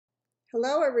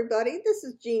Hello, everybody. This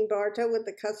is Jean Barto with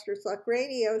the Custer's Luck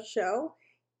Radio Show,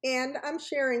 and I'm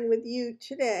sharing with you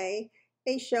today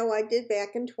a show I did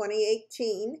back in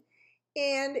 2018,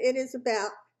 and it is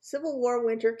about Civil War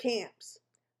winter camps.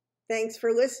 Thanks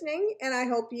for listening, and I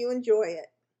hope you enjoy it.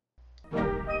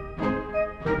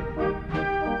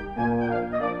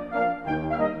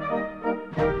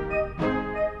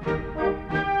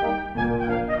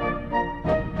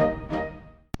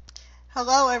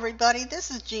 Hello, everybody.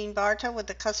 This is Jean Barto with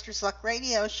the Custer's Luck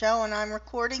Radio Show, and I'm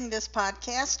recording this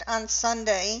podcast on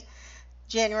Sunday,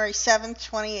 January 7th,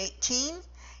 2018.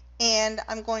 And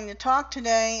I'm going to talk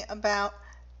today about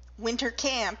winter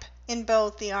camp in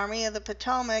both the Army of the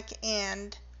Potomac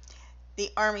and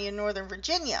the Army of Northern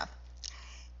Virginia.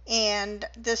 And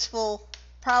this will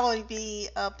probably be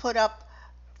put up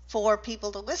for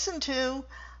people to listen to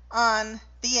on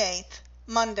the 8th,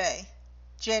 Monday,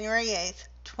 January 8th,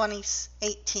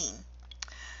 2018.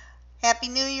 Happy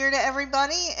New Year to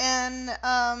everybody, and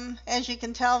as you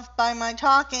can tell by my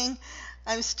talking,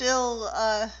 I'm still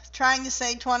trying to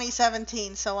say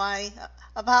 2017, so I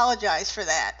apologize for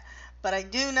that. But I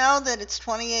do know that it's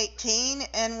 2018,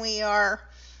 and we are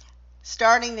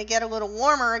starting to get a little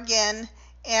warmer again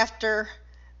after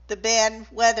the bad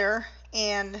weather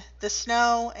and the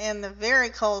snow and the very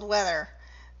cold weather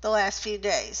the last few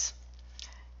days.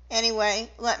 Anyway,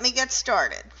 let me get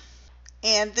started.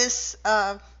 And this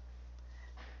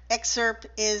excerpt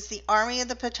is the Army of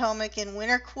the Potomac in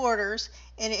winter quarters,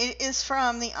 and it is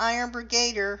from the Iron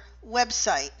Brigader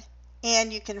website,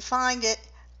 and you can find it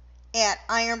at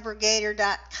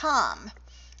ironbrigader.com.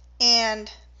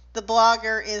 And the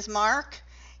blogger is Mark,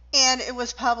 and it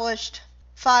was published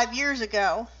 5 years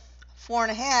ago,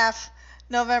 4.5,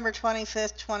 November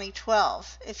 25th,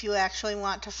 2012, if you actually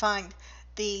want to find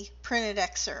the printed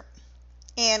excerpt.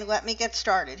 And let me get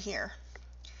started here.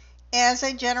 As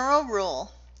a general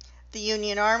rule, the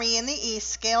Union Army in the East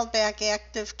scaled back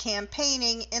active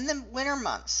campaigning in the winter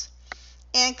months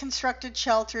and constructed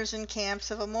shelters and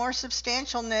camps of a more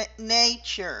substantial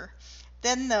nature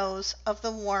than those of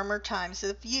the warmer times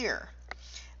of year.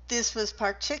 This was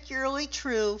particularly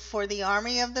true for the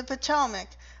Army of the Potomac,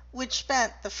 which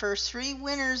spent the first 3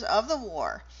 winters of the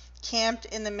war camped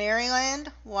in the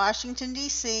Maryland, Washington,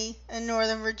 D.C., and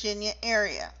Northern Virginia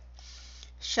area.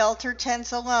 Shelter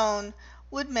tents alone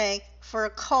would make for a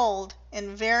cold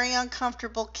and very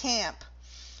uncomfortable camp.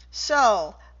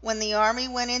 So, when the Army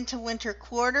went into winter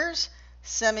quarters,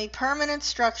 semi-permanent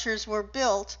structures were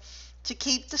built to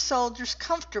keep the soldiers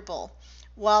comfortable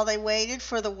while they waited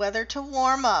for the weather to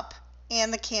warm up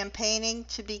and the campaigning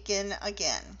to begin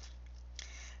again.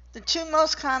 The 2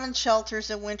 most common shelters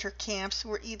in winter camps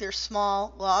were either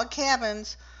small log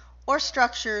cabins or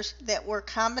structures that were a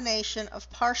combination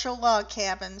of partial log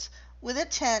cabins with a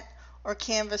tent or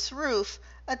canvas roof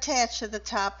attached to the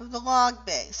top of the log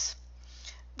base.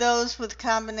 Those with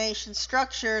combination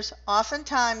structures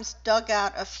oftentimes dug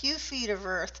out a few feet of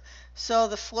earth so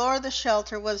the floor of the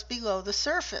shelter was below the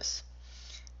surface.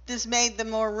 This made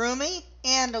them more roomy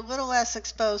and a little less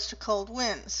exposed to cold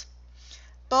winds.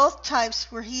 Both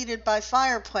types were heated by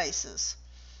fireplaces,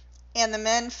 and the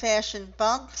men fashioned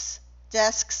bunks,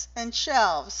 desks, and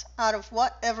shelves out of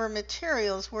whatever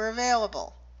materials were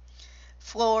available.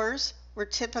 Floors were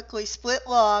typically split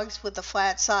logs with the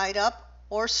flat side up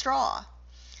or straw.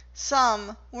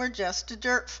 Some were just a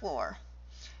dirt floor.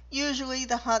 Usually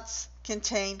the huts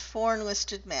contained 4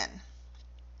 enlisted men.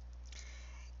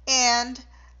 And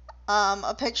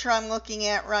a picture I'm looking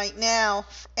at right now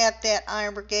at that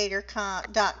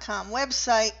ironbrigader.com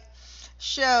website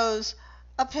shows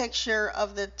a picture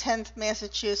of the 10th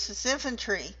Massachusetts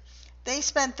Infantry. They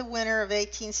spent the winter of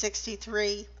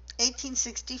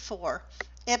 1863-1864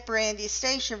 at Brandy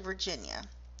Station, Virginia.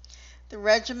 The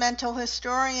regimental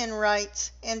historian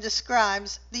writes and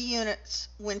describes the unit's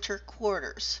winter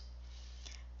quarters.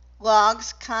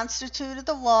 Logs constituted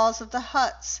the walls of the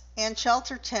huts, and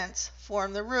shelter tents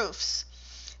formed the roofs.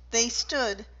 They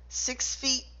stood 6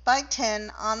 feet by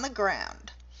 10 on the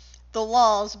ground, the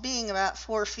walls being about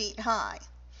 4 feet high.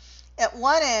 At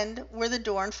one end were the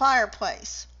door and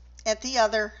fireplace, at the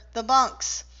other the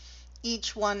bunks,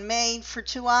 each one made for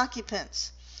 2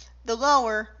 occupants, the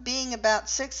lower being about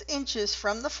 6 inches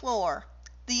from the floor,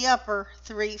 the upper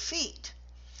 3 feet.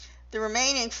 The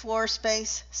remaining floor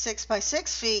space, 6 by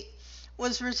 6 feet,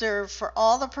 was reserved for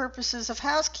all the purposes of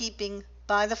housekeeping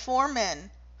by the 4 men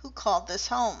who called this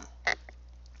home.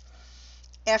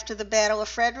 After the Battle of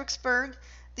Fredericksburg,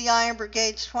 the Iron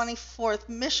Brigade's 24th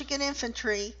Michigan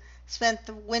Infantry spent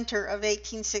the winter of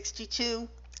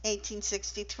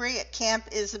 1862-1863 at Camp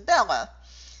Isabella,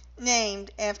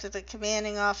 named after the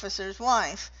commanding officer's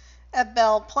wife, at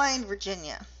Belle Plaine,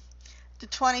 Virginia. The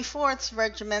 24th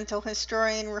Regimental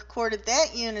Historian recorded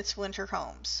that unit's winter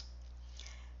homes.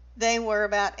 They were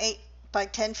about 8 by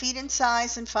 10 feet in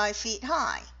size and 5 feet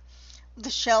high, with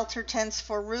the shelter tents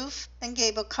for roof and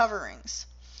gable coverings.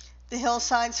 The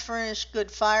hillsides furnished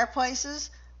good fireplaces,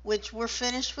 which were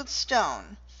finished with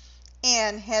stone,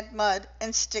 and had mud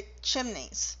and stick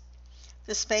chimneys.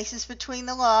 The spaces between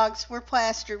the logs were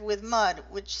plastered with mud,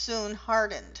 which soon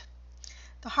hardened.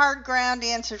 The hard ground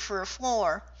answered for a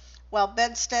floor, while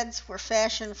bedsteads were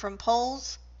fashioned from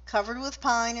poles covered with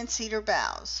pine and cedar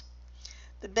boughs.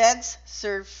 The beds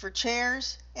served for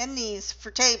chairs and knees for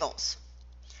tables.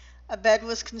 A bed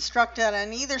was constructed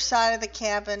on either side of the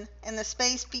cabin, and the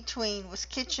space between was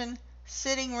kitchen,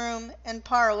 sitting room, and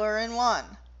parlor in one.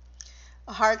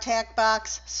 A hardtack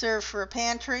box served for a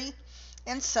pantry,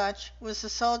 and such was the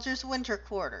soldiers' winter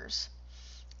quarters.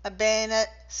 A bayonet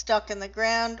stuck in the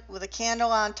ground with a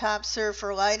candle on top served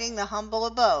for lighting the humble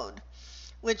abode,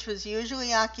 which was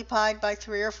usually occupied by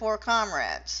 3 or 4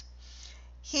 comrades.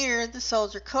 Here the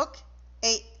soldier cooked,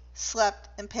 ate, slept,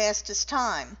 and passed his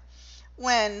time,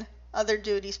 when other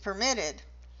duties permitted,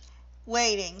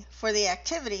 waiting for the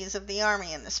activities of the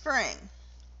Army in the spring.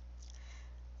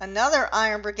 Another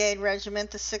Iron Brigade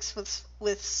regiment, the 6th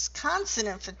Wisconsin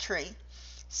Infantry,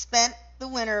 spent the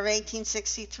winter of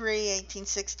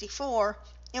 1863-1864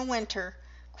 in winter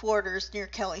quarters near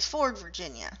Kelly's Ford,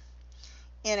 Virginia.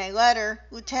 In a letter,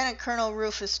 Lieutenant Colonel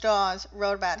Rufus Dawes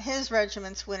wrote about his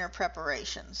regiment's winter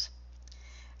preparations.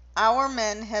 Our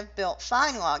men have built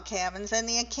fine log cabins, and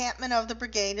the encampment of the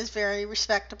brigade is very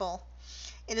respectable.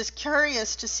 It is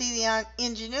curious to see the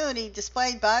ingenuity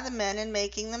displayed by the men in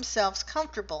making themselves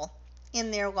comfortable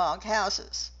in their log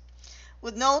houses.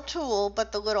 With no tool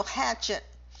but the little hatchet,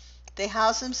 they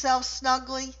house themselves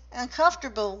snugly and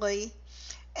comfortably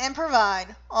and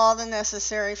provide all the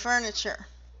necessary furniture.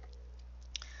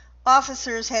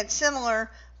 Officers had similar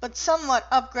but somewhat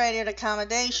upgraded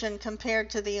accommodation compared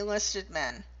to the enlisted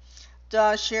men.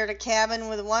 Dawes shared a cabin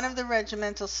with one of the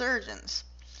regimental surgeons.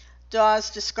 Dawes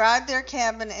described their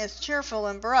cabin as cheerful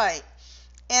and bright,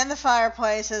 and the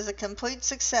fireplace as a complete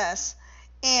success,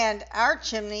 and our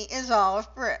chimney is all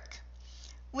of brick.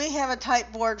 We have a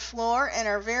tight board floor and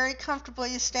are very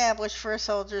comfortably established for a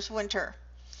soldier's winter.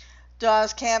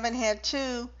 Dawes' cabin had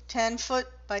 2 10-foot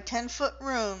by 10-foot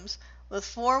rooms with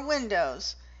 4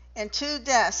 windows and 2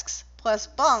 desks plus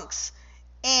bunks,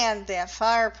 and that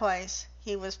fireplace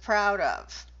he was proud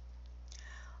of.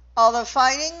 Although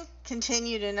fighting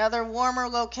continued in other warmer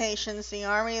locations, the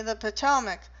Army of the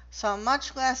Potomac saw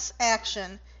much less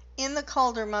action in the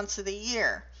colder months of the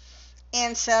year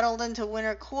and settled into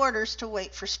winter quarters to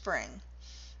wait for spring.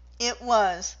 It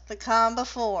was the calm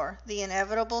before the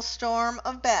inevitable storm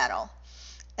of battle,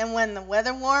 and when the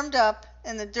weather warmed up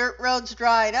and the dirt roads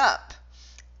dried up,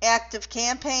 active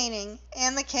campaigning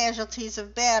and the casualties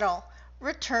of battle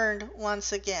returned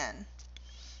once again.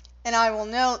 And I will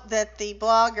note that the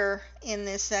blogger in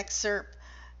this excerpt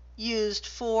used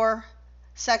 4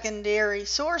 secondary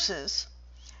sources,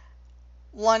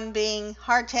 one being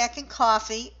Hardtack and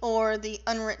Coffee, or The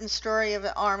Unwritten Story of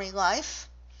Army Life,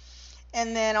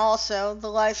 and then also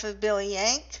The Life of Billy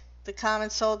Yank, The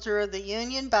Common Soldier of the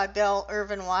Union by Belle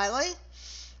Irvin Wiley,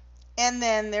 and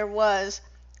then there was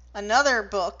another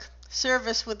book,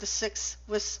 Service with the 6th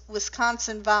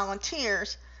Wisconsin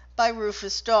Volunteers by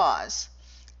Rufus Dawes.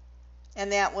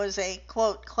 And that was a,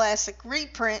 quote, classic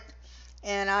reprint,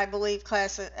 and I believe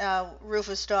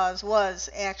Rufus Dawes was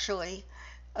actually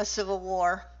a Civil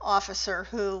War officer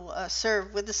who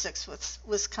served with the 6th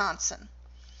Wisconsin.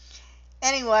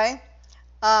 Anyway,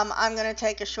 I'm going to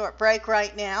take a short break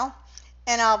right now,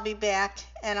 and I'll be back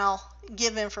and I'll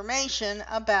give information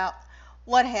about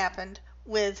what happened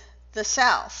with the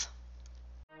South.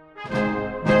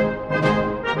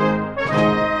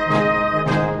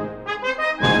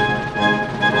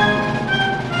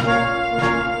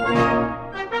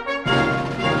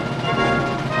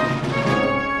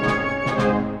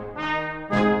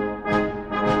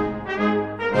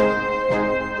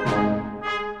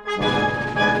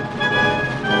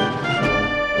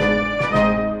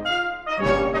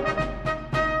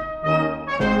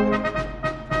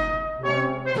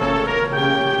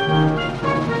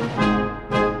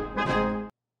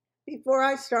 Before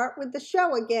I start with the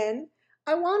show again,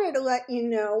 I wanted to let you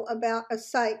know about a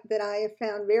site that I have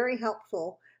found very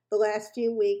helpful the last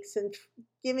few weeks in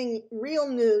giving real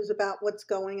news about what's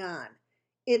going on.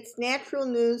 It's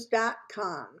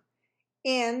naturalnews.com,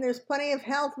 and there's plenty of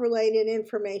health-related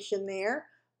information there,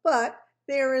 but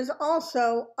there is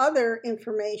also other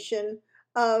information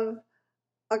of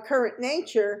a current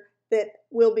nature that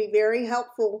will be very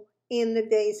helpful in the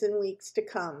days and weeks to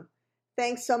come.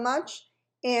 Thanks so much,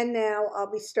 and now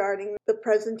I'll be starting the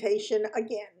presentation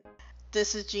again.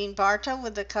 This is Jean Barto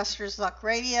with the Custer's Luck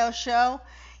Radio Show,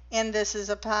 and this is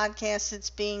a podcast that's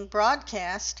being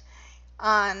broadcast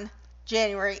on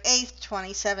January 8th,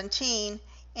 2017,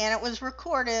 and it was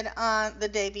recorded on the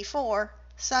day before,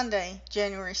 Sunday,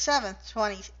 January 7th,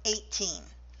 2018.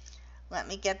 Let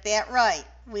me get that right.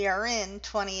 We are in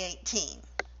 2018.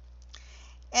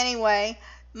 Anyway,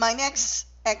 my next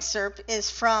excerpt is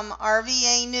from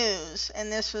RVA News, and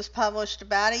this was published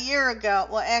about a year ago,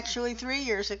 well, actually 3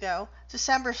 years ago,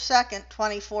 December 2nd,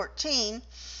 2014,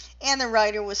 and the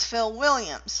writer was Phil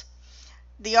Williams.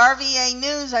 The RVA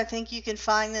News, I think you can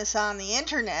find this on the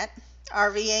internet,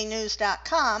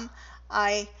 rvanews.com.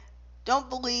 I don't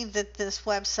believe that this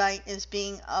website is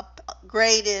being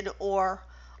upgraded or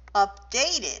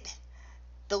updated.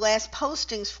 The last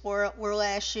postings for it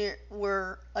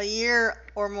were a year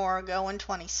or more ago in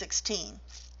 2016.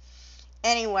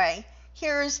 Anyway,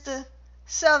 here is the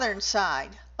southern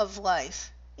side of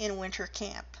life in winter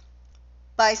camp.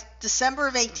 By December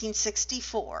of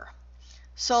 1864,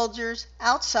 soldiers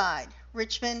outside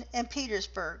Richmond and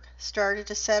Petersburg started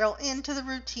to settle into the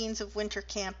routines of winter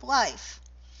camp life.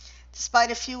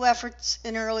 Despite a few efforts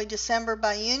in early December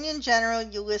by Union General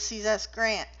Ulysses S.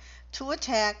 Grant to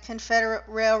attack Confederate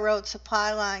railroad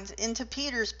supply lines into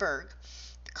Petersburg,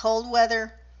 the cold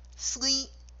weather, sleet,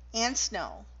 and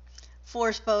snow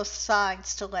forced both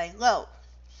sides to lay low.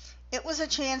 It was a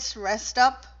chance to rest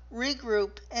up,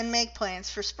 regroup, and make plans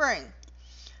for spring.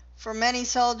 For many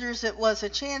soldiers, it was a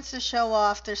chance to show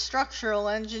off their structural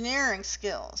engineering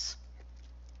skills.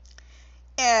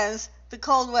 As the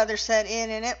cold weather set in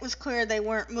and it was clear they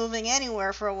weren't moving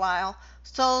anywhere for a while,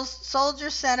 so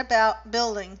soldiers set about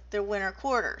building their winter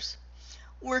quarters.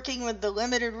 Working with the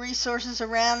limited resources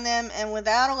around them and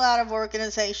without a lot of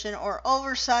organization or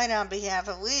oversight on behalf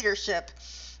of leadership,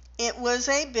 it was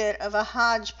a bit of a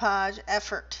hodgepodge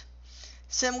effort.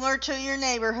 Similar to your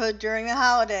neighborhood during the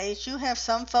holidays, you have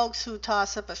some folks who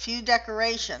toss up a few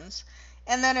decorations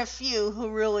and then a few who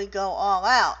really go all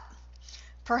out.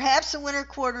 Perhaps the winter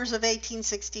quarters of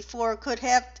 1864 could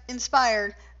have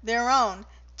inspired their own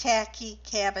tacky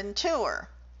cabin tour.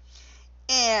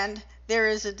 And there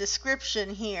is a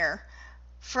description here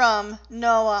from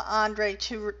Noah Andre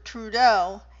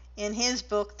Trudeau in his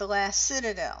book, The Last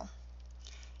Citadel.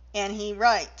 And he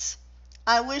writes,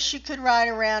 "I wish you could ride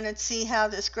around and see how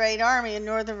this great army in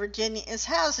Northern Virginia is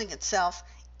housing itself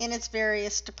in its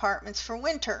various departments for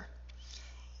winter."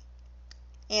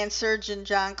 And Surgeon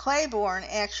John Claiborne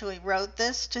actually wrote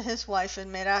this to his wife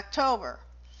in mid-October.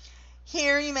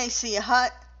 "Here you may see a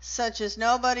hut such as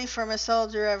nobody from a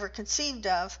soldier ever conceived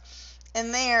of,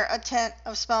 and there a tent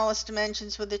of smallest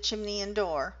dimensions with a chimney and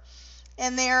door,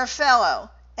 and there a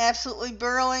fellow absolutely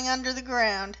burrowing under the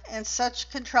ground, and such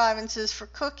contrivances for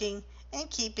cooking and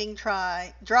keeping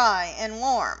dry and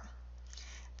warm."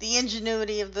 The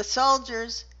ingenuity of the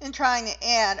soldiers in trying to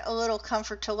add a little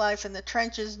comfort to life in the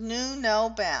trenches knew no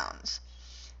bounds.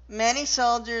 Many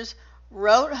soldiers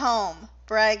wrote home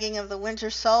bragging of the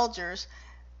winter shelters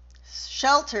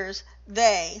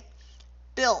they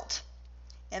built.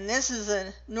 And this is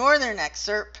a northern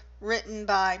excerpt written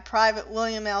by Private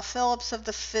William L. Phillips of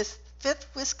the 5th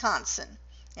Wisconsin.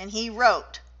 And he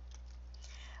wrote,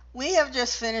 "We have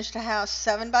just finished a house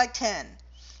 7 by 10.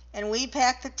 And we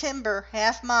packed the timber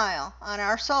half-mile on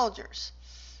our shoulders.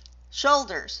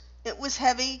 It was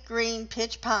heavy, green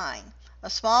pitch pine. A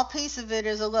small piece of it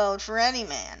is a load for any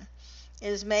man. It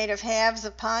is made of halves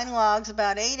of pine logs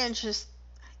about 8 inches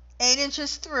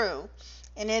through,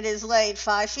 and it is laid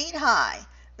 5 feet high,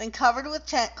 then covered with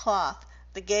tent cloth.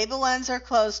 The gable ends are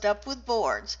closed up with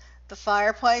boards. The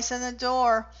fireplace and the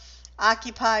door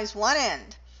occupies one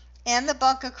end, and the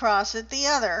bunk across it the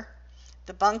other.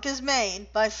 The bunk is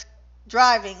made by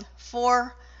driving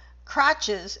 4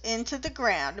 crotches into the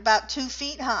ground about 2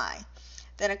 feet high,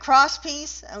 then a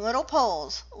crosspiece and little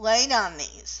poles laid on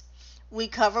these. We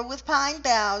cover with pine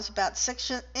boughs about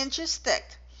 6 inches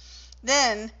thick,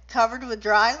 then covered with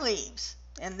dry leaves,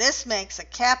 and this makes a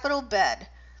capital bed.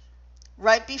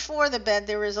 Right before the bed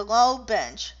there is a low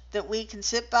bench that we can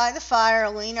sit by the fire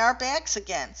and lean our backs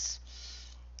against.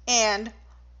 And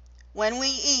when we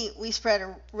eat, we spread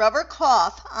a rubber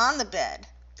cloth on the bed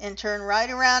and turn right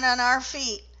around on our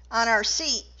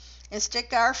seat and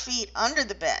stick our feet under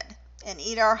the bed and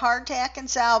eat our hardtack and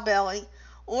sow belly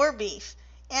or beef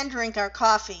and drink our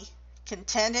coffee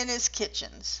contented as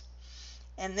kitchens."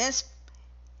 And this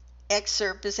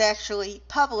excerpt is actually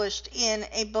published in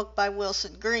a book by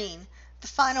Wilson Green, The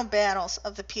Final Battles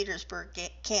of the Petersburg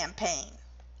Campaign.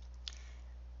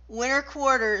 winter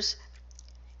quarters,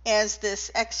 as this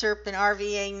excerpt in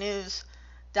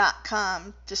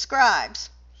RVAnews.com describes,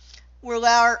 were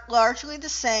largely the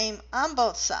same on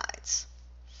both sides,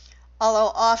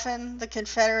 although often the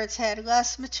Confederates had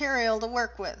less material to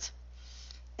work with.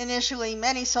 Initially,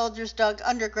 many soldiers dug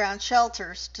underground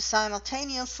shelters to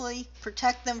simultaneously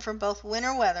protect them from both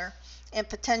winter weather and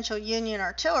potential Union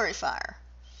artillery fire.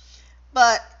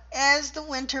 But as the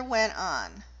winter went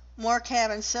on, more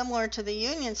cabins similar to the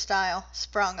Union style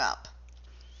sprung up.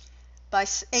 By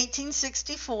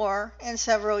 1864 and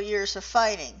several years of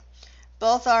fighting,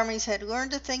 both armies had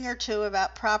learned a thing or two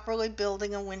about properly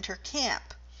building a winter camp.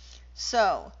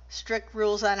 So, strict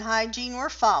rules on hygiene were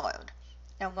followed,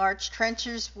 and large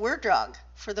trenches were dug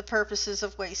for the purposes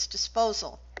of waste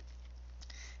disposal.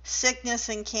 Sickness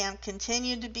in camp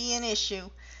continued to be an issue,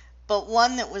 but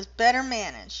one that was better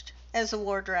managed as the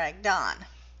war dragged on.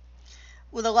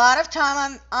 With a lot of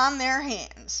time on their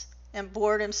hands and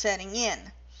boredom setting in,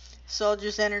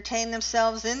 soldiers entertained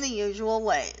themselves in the usual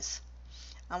ways.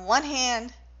 On one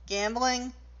hand,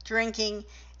 gambling, drinking,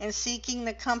 and seeking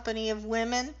the company of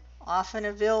women, often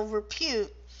of ill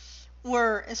repute,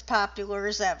 were as popular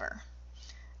as ever.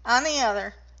 On the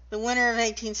other, the winter of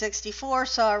 1864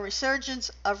 saw a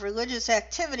resurgence of religious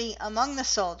activity among the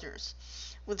soldiers,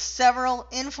 with several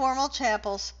informal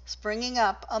chapels springing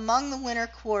up among the winter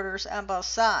quarters on both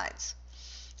sides.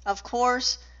 Of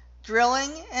course,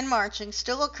 drilling and marching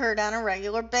still occurred on a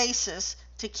regular basis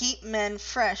to keep men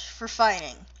fresh for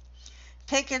fighting.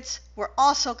 Pickets were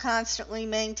also constantly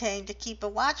maintained to keep a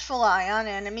watchful eye on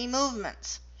enemy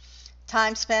movements.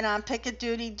 Time spent on picket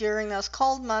duty during those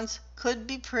cold months could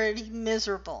be pretty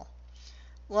miserable.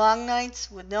 Long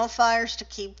nights with no fires to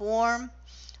keep warm,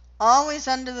 always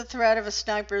under the threat of a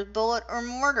sniper's bullet or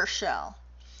mortar shell,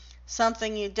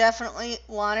 something you definitely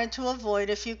wanted to avoid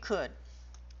if you could.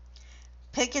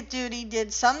 Picket duty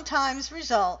did sometimes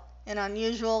result in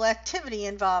unusual activity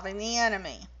involving the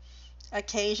enemy.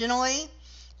 Occasionally,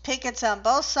 pickets on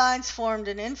both sides formed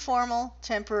an informal,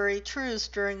 temporary truce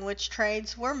during which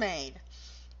trades were made,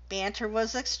 banter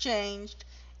was exchanged,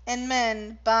 and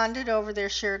men bonded over their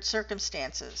shared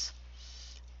circumstances.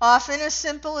 Often as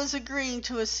simple as agreeing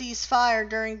to a ceasefire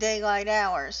during daylight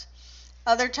hours.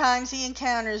 Other times the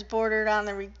encounters bordered on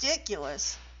the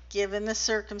ridiculous, given the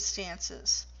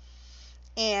circumstances.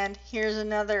 And here's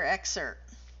another excerpt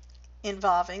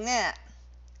involving that.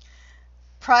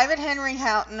 Private Henry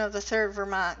Houghton of the 3rd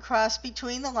Vermont crossed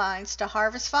between the lines to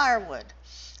harvest firewood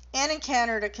and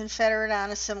encountered a Confederate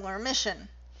on a similar mission.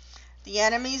 The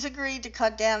enemies agreed to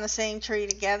cut down the same tree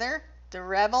together, the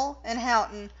rebel and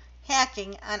Houghton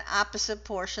hacking on opposite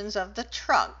portions of the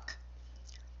trunk.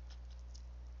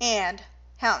 And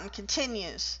Houghton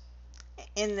continues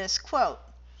in this quote,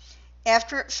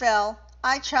 "After it fell,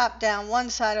 I chopped down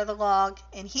one side of the log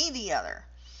and he the other.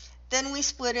 Then we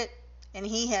split it and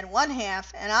he had one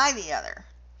half and I the other.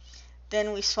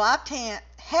 Then we swapped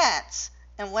hats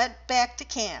and went back to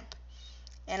camp.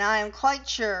 And I am quite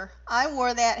sure I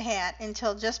wore that hat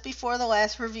until just before the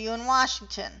last review in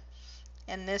Washington."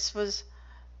 And this was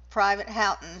Private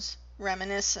Houghton's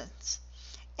reminiscence.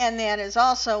 And that is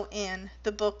also in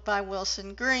the book by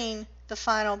Wilson Green, The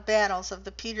Final Battles of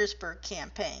the Petersburg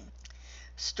Campaign.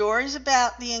 Stories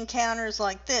about the encounters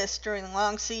like this during the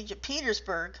long siege of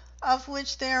Petersburg, of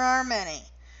which there are many,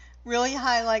 really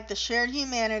highlight the shared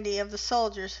humanity of the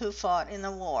soldiers who fought in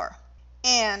the war.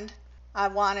 And I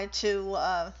wanted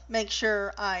to make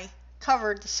sure I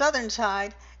covered the southern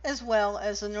side as well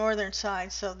as the northern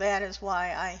side, so that is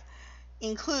why I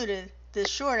included this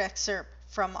short excerpt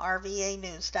from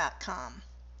RVAnews.com.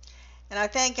 And I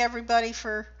thank everybody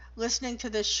for listening to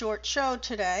this short show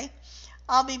today.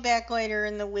 I'll be back later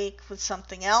in the week with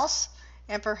something else,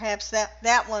 and perhaps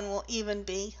that one will even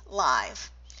be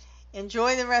live.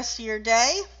 Enjoy the rest of your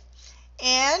day,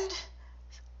 and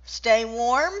stay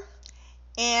warm,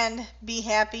 and be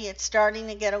happy it's starting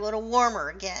to get a little warmer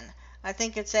again. I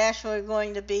think it's actually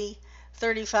going to be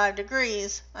 35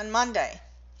 degrees on Monday,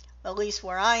 at least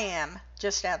where I am,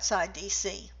 just outside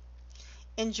D.C.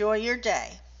 Enjoy your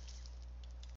day.